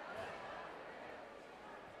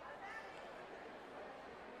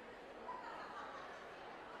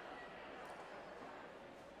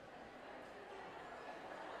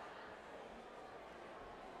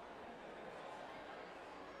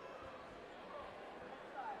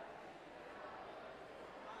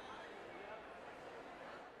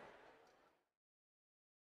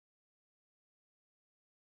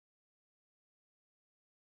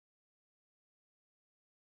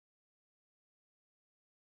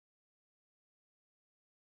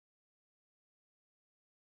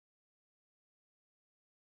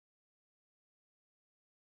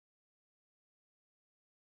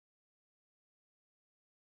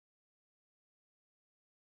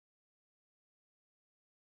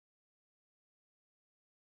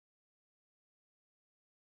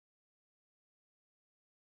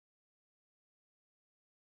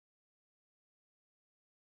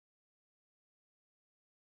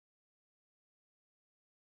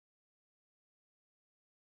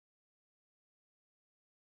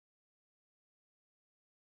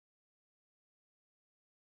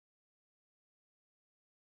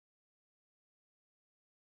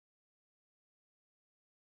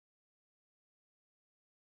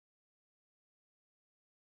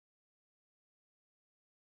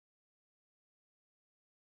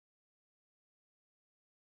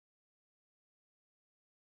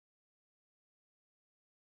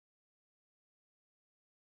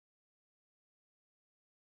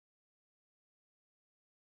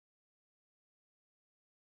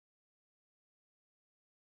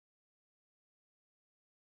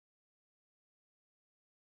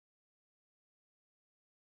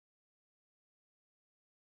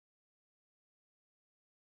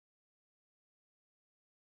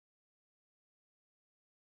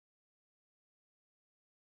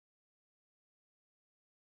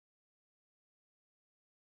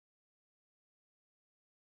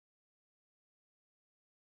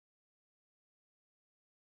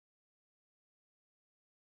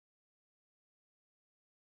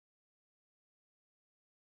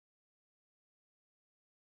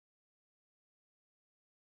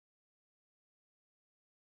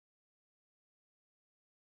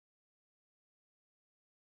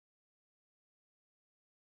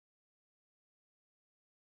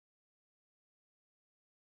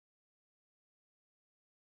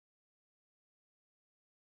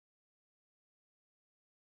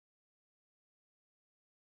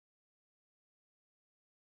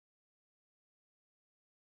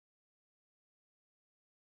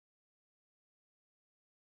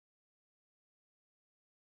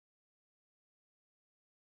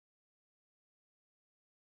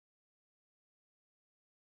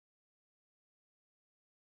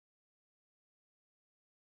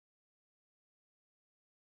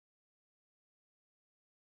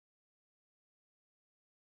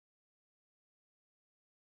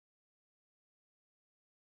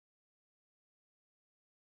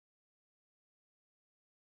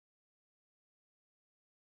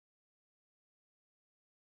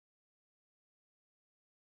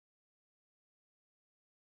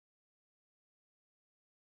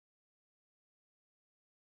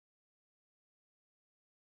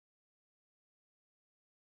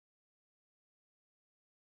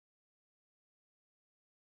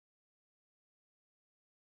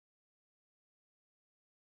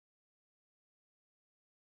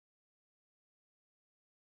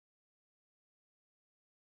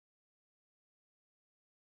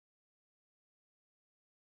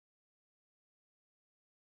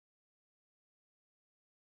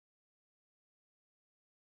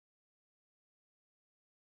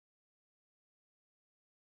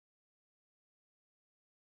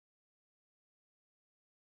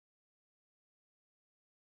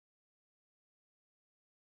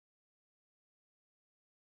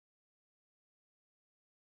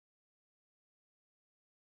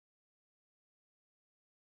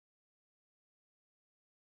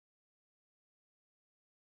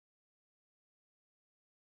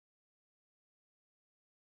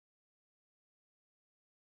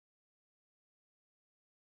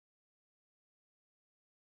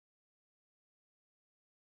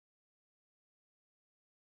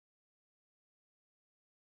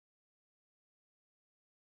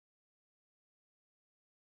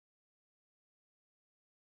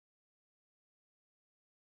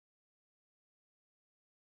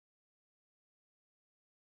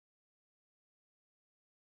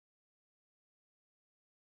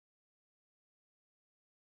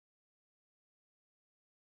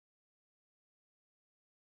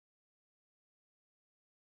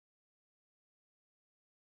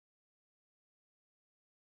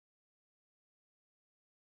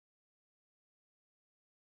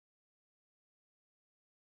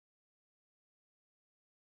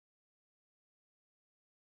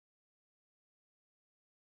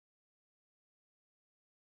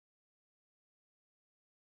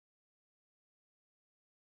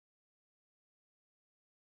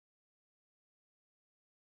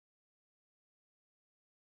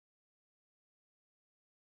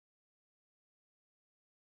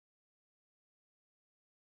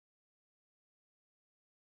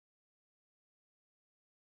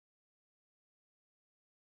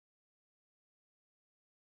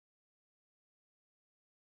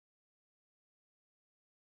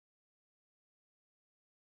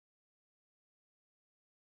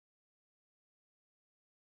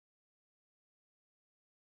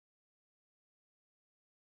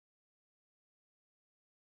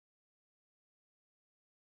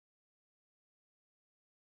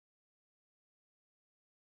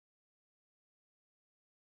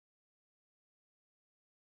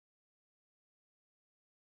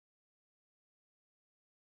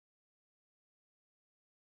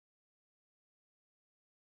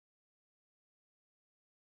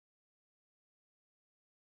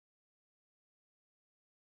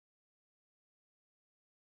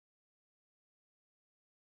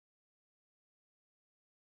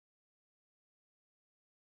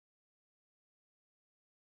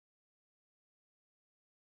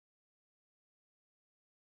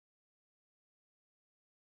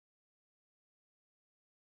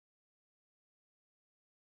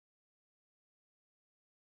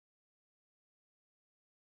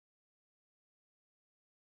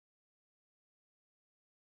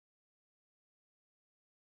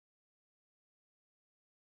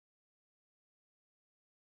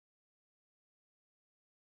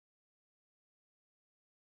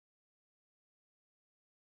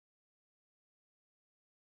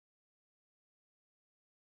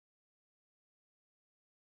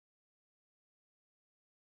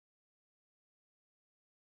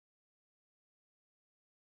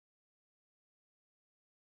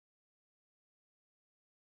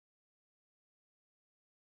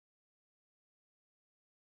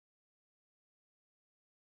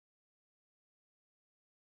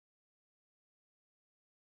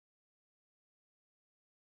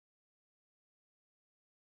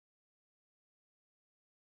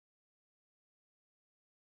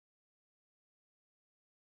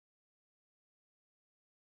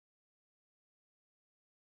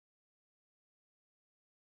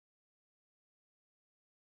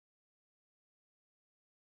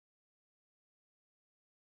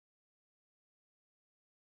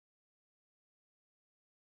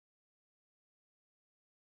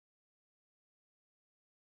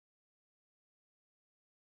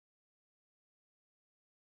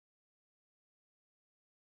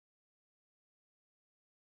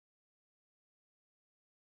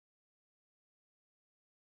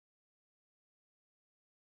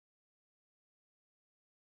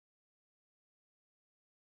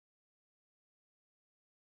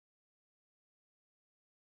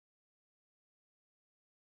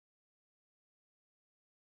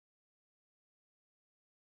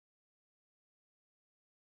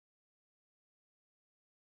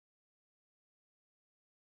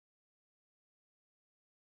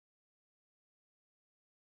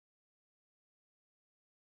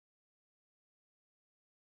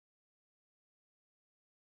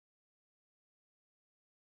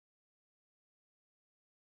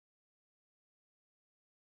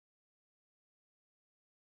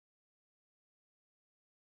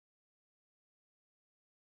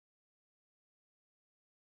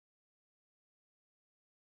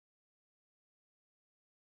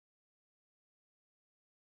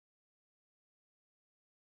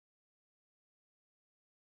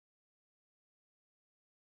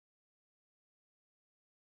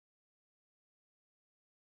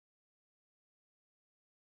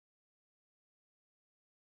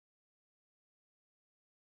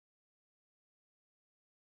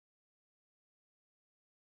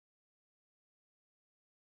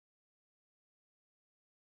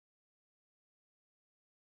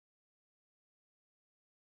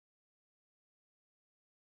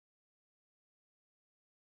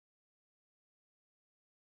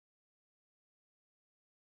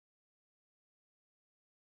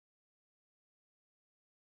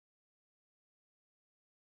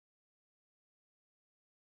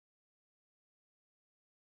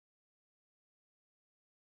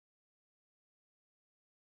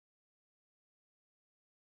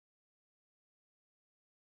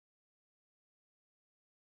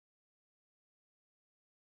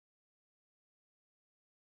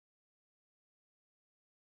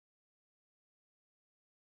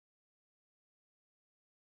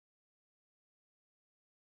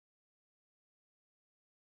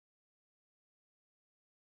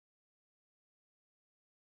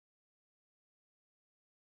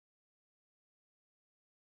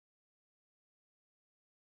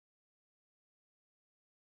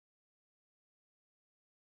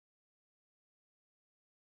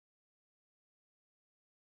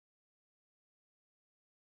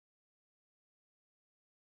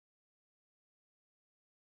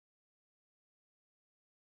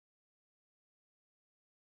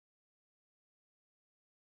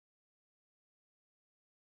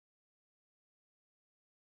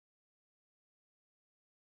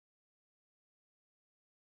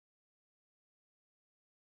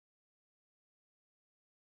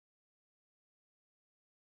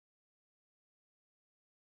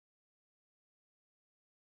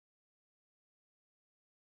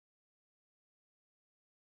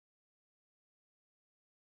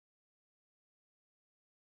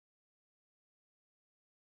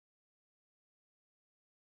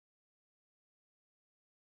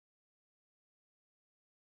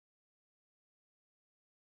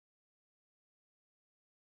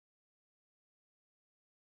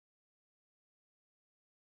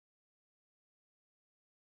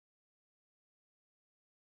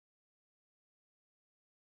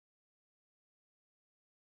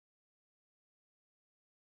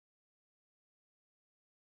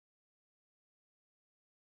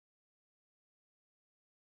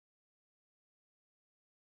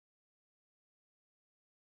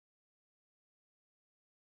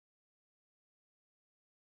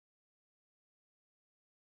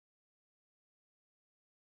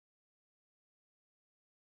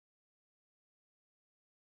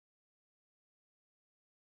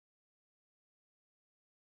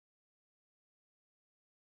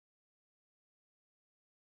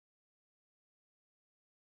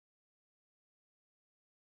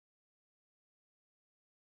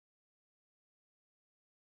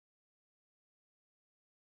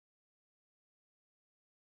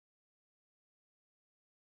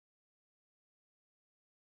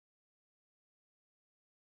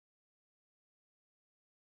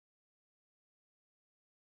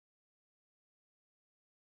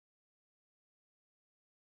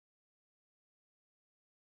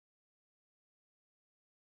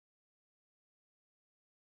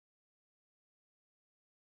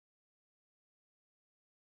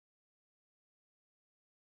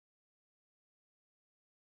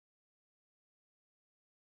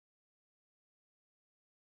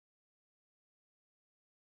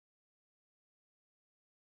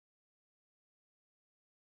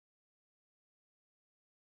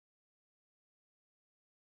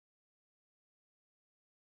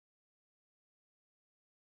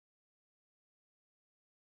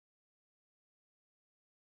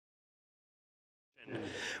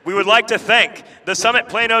 We would like to thank the Summit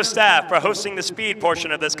Plano staff for hosting the speed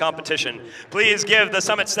portion of this competition. Please give the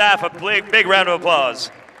Summit staff a big round of applause.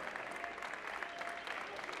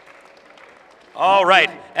 All right,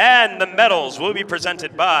 and the medals will be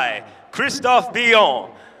presented by Christophe Billon,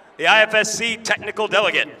 the IFSC Technical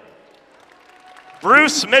Delegate,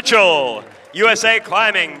 Bruce Mitchell, USA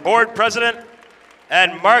Climbing Board President,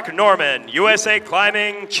 and Mark Norman, USA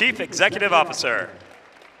Climbing Chief Executive Officer.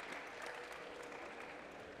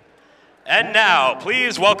 And now,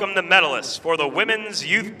 please welcome the medalists for the Women's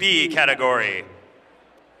Youth B category.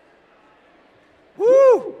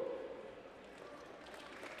 Woo!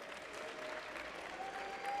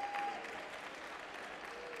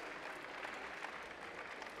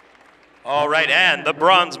 All right, and the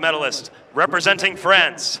bronze medalist representing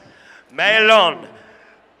France, Maëlon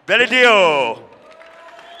Bellidio.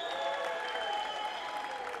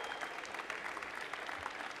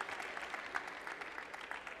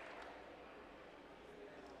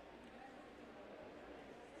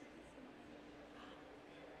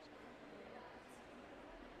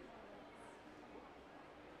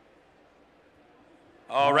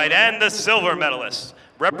 All right, and the silver medalist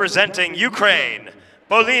representing Ukraine,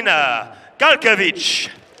 Polina Galkevich.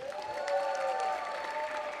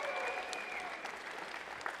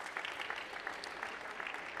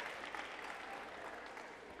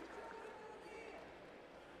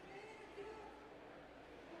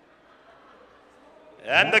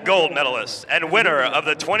 And the gold medalist and winner of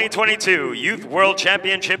the 2022 Youth World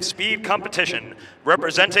Championship Speed Competition,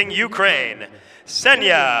 representing Ukraine,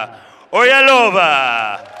 Ksenia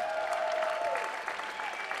Oryalova.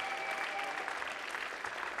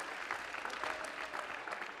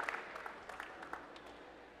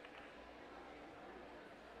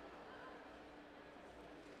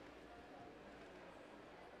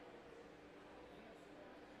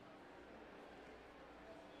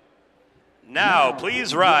 Now,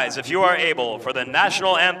 please rise if you are able for the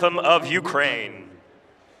national anthem of Ukraine.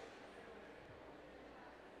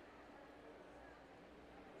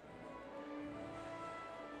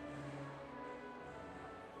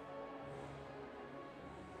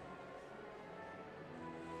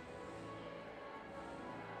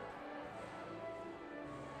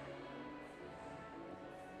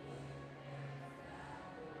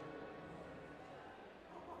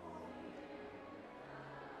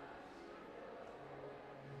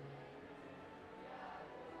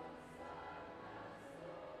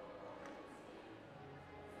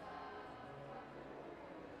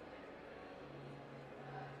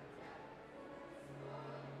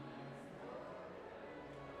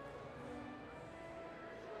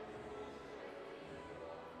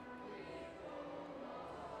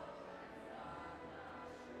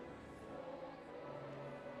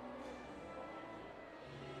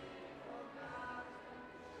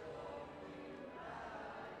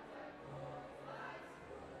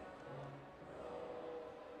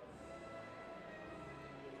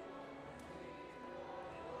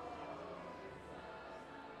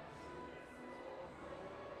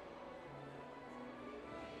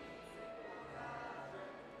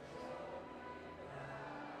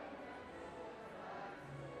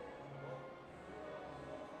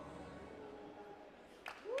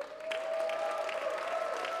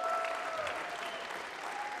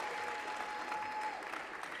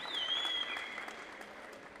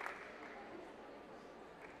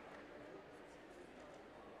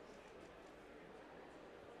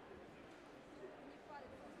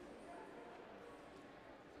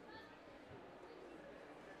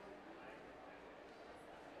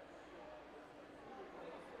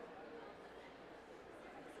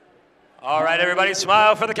 All right, everybody,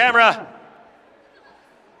 smile for the camera.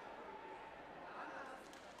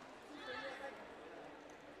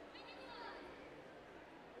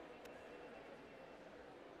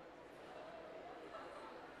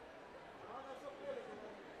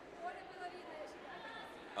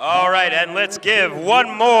 All right, and let's give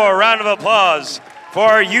one more round of applause for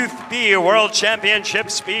our Youth B World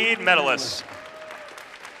Championship Speed medalists.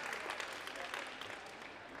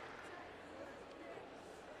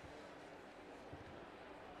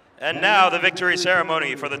 And now the victory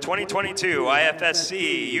ceremony for the 2022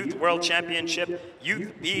 IFSC Youth World Championship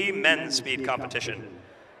Youth B Men's Speed Competition.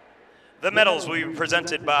 The medals will be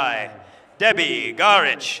presented by Debbie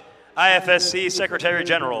Garich, IFSC Secretary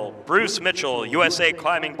General, Bruce Mitchell, USA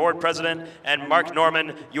Climbing Board President, and Mark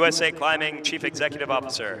Norman, USA Climbing Chief Executive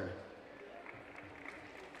Officer.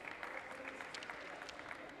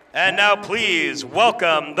 And now please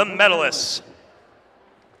welcome the medalists.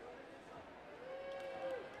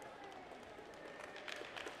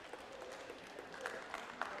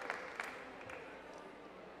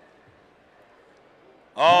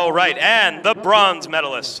 All right, and the bronze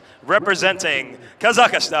medalist representing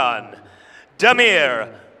Kazakhstan,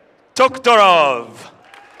 Damir Toktorov.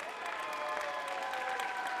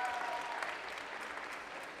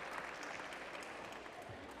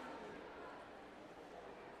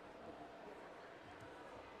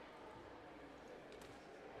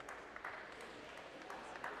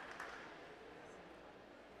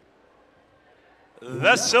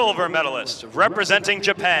 The silver medalist representing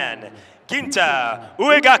Japan, Ginta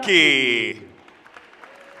Uegaki.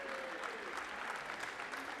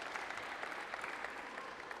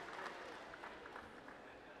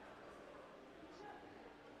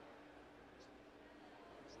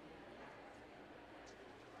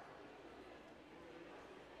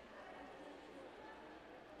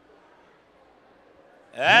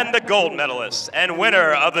 And the gold medalist and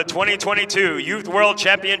winner of the 2022 Youth World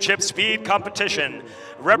Championship Speed Competition,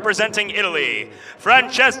 representing Italy,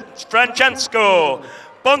 Francesco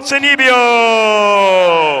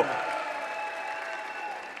Ponzinibbio.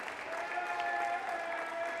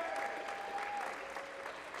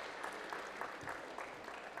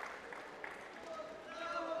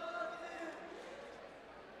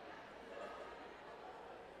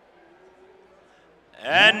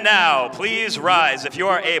 And now, please rise if you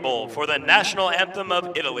are able for the national anthem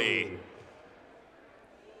of Italy.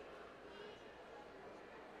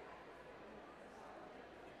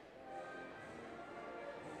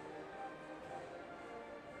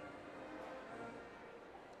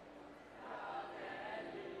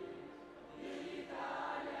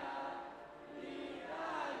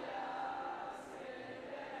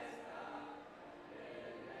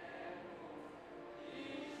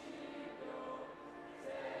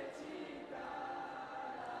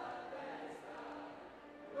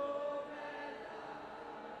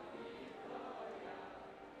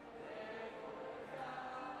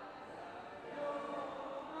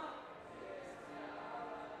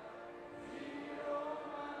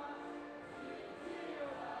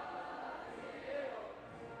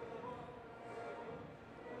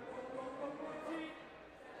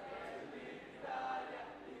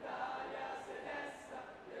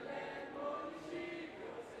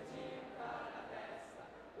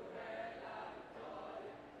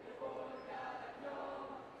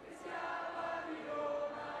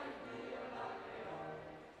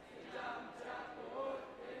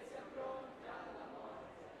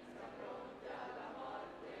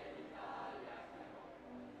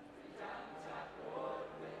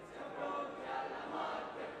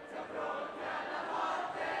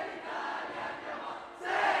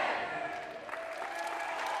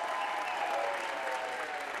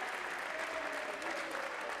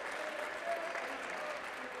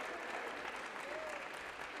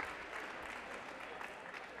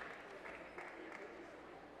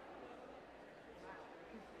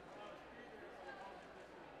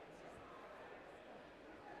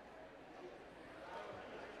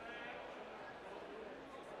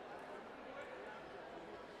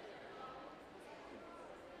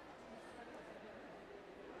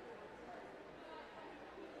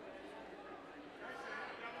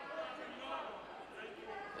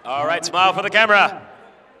 All right, smile for the camera.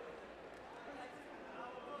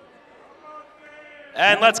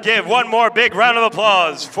 And let's give one more big round of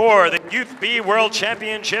applause for the Youth B World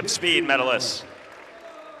Championship Speed medalists.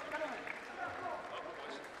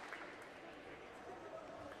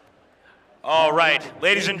 All right,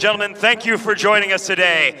 ladies and gentlemen, thank you for joining us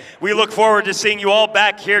today. We look forward to seeing you all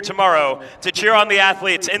back here tomorrow to cheer on the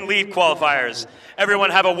athletes in lead qualifiers. Everyone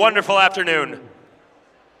have a wonderful afternoon.